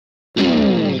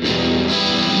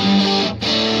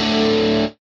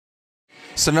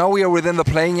So now we are within the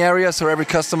playing area, so every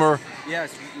customer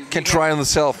Yes, can try on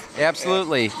themselves.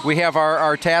 Absolutely. We have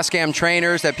our Tascam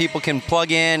trainers that people can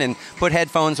plug in and put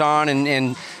headphones on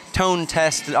and tone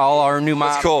test all our new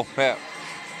models. That's cool. Yeah.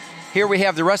 Here we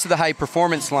have the rest of the high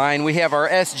performance line. We have our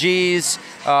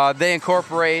SGs. They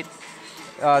incorporate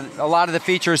a lot of the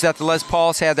features that the Les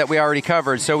Pauls had that we already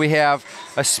covered. So we have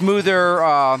a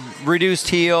smoother, reduced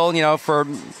heel, you know, for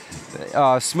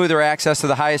smoother access to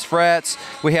the highest frets.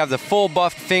 We have the full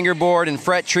buffed fingerboard and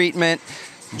fret treatment,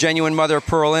 genuine mother of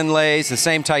pearl inlays, the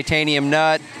same titanium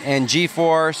nut and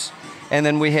G-force. And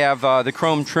then we have the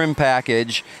chrome trim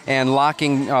package and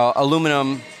locking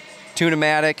aluminum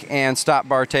tune-o-matic and stop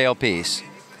bar tailpiece.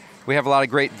 We have a lot of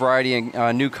great variety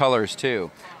and new colors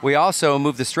too. We also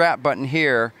move the strap button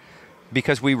here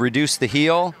because we reduce the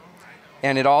heel,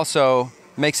 and it also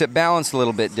makes it balance a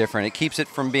little bit different. It keeps it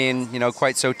from being, you know,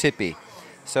 quite so tippy.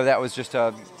 So that was just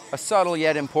a subtle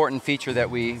yet important feature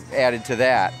that we added to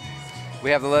that.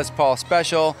 We have the Les Paul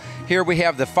Special. Here we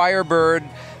have the Firebird,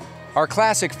 our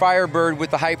classic Firebird with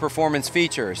the high performance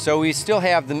features. So we still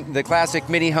have the classic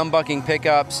mini humbucking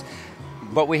pickups,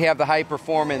 but we have the high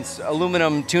performance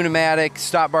aluminum tune-o-matic,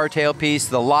 stop bar tailpiece,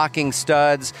 the locking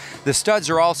studs. The studs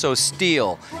are also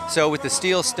steel. So with the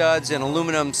steel studs and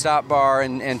aluminum stop bar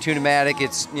and tune-o-matic,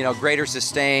 it's, you know, greater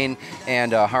sustain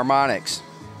and harmonics.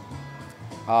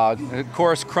 Of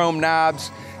course, chrome knobs,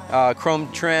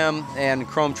 chrome trim, and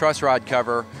chrome truss rod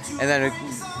cover. And then,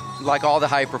 like all the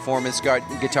high performance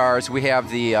guitars, we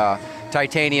have the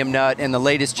titanium nut and the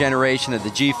latest generation of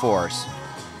the G-force.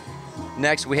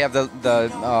 Next, we have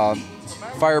the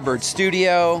Firebird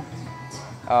Studio,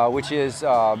 which is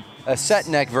a set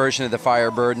neck version of the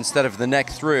Firebird instead of the neck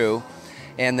through.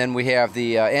 And then we have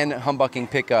the and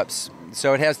humbucking pickups.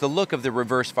 So it has the look of the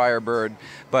reverse Firebird,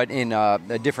 but in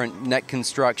a different neck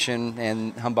construction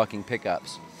and humbucking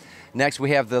pickups. Next,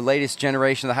 we have the latest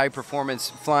generation of the high-performance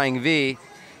Flying V.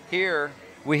 Here,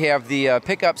 we have the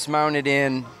pickups mounted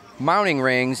in mounting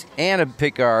rings and a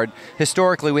pick guard.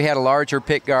 Historically, we had a larger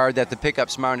pick guard that the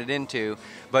pickups mounted into,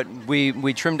 but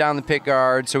we trimmed down the pick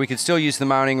guard so we could still use the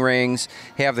mounting rings,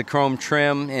 have the chrome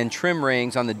trim and trim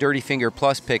rings on the Dirty Finger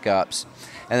Plus pickups,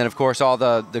 and then of course all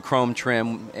the chrome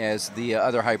trim as the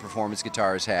other high performance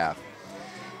guitars have.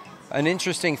 An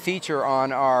interesting feature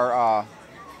on our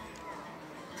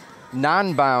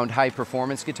non-bound high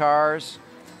performance guitars,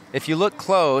 if you look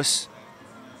close,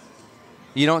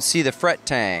 you don't see the fret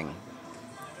tang.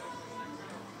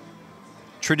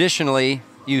 Traditionally,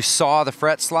 you saw the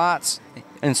fret slots,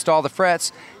 install the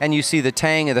frets, and you see the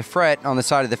tang of the fret on the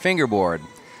side of the fingerboard.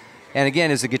 And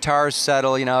again, as the guitars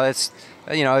settle,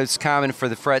 it's common for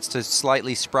the frets to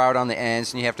slightly sprout on the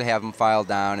ends, and you have to have them filed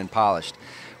down and polished.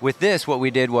 With this, what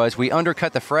we did was we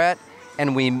undercut the fret,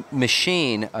 and we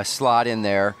machine a slot in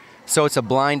there, so it's a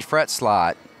blind fret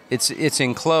slot. It's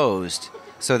enclosed.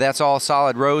 So that's all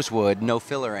solid rosewood, no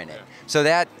filler in it. So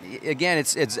that, again,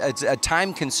 it's a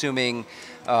time-consuming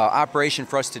operation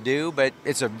for us to do, but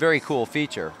it's a very cool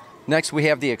feature. Next, we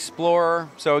have the Explorer.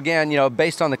 So again,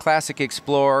 based on the classic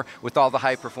Explorer with all the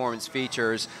high-performance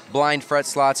features, blind fret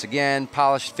slots again,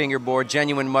 polished fingerboard,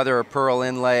 genuine mother of pearl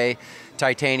inlay,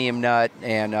 titanium nut,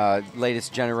 and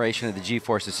latest generation of the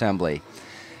G-force assembly.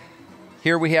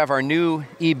 Here we have our new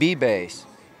EB bass.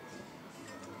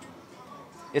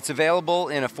 It's available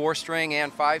in a 4-string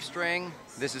and 5-string.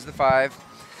 This is the 5.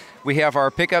 We have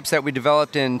our pickups that we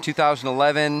developed in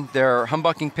 2011. They're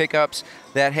humbucking pickups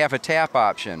that have a tap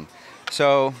option.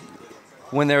 So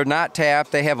when they're not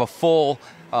tapped, they have a full,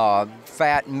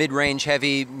 fat, mid-range,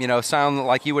 heavy, sound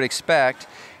like you would expect.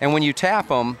 And when you tap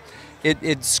them,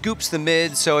 it scoops the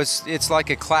mid, so it's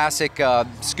like a classic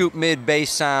scoop mid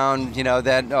bass sound,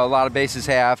 that a lot of basses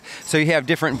have. So you have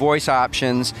different voice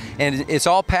options, and it's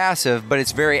all passive, but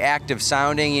it's very active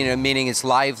sounding, meaning it's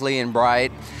lively and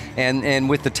bright. And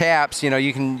with the taps,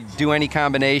 you can do any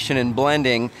combination and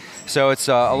blending, so it's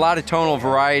a lot of tonal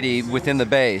variety within the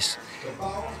bass.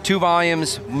 2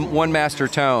 volumes, 1 master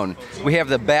tone. We have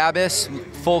the Babis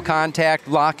full contact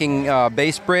locking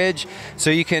bass bridge,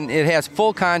 so it has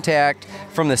full contact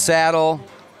from the saddle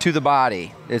to the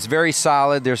body. It's very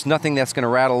solid. There's nothing that's going to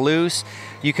rattle loose.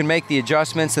 You can make the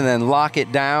adjustments and then lock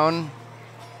it down.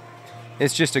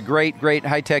 It's just a great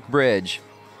high-tech bridge.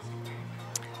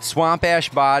 Swamp ash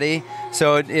body,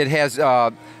 so it has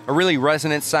a really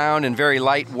resonant sound and very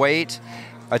lightweight.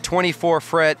 A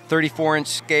 24-fret, 34-inch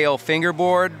scale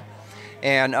fingerboard,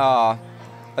 and a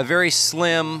very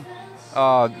slim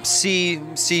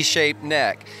C-shaped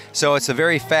neck. So it's a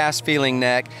very fast-feeling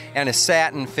neck and a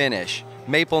satin finish.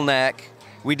 Maple neck,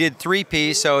 We did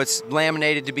 3-piece, so it's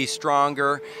laminated to be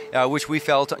stronger, which we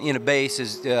felt in a bass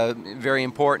is very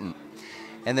important.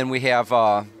 And then we have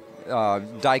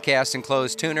die-cast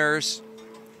enclosed tuners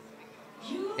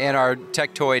and our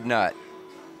Tectoid nut.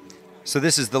 So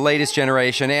this is the latest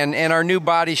generation, and our new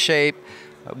body shape.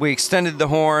 We extended the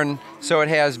horn so it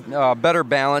has better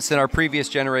balance than our previous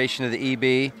generation of the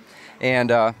EB,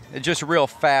 and just a real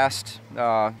fast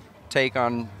take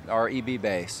on our EB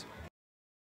bass.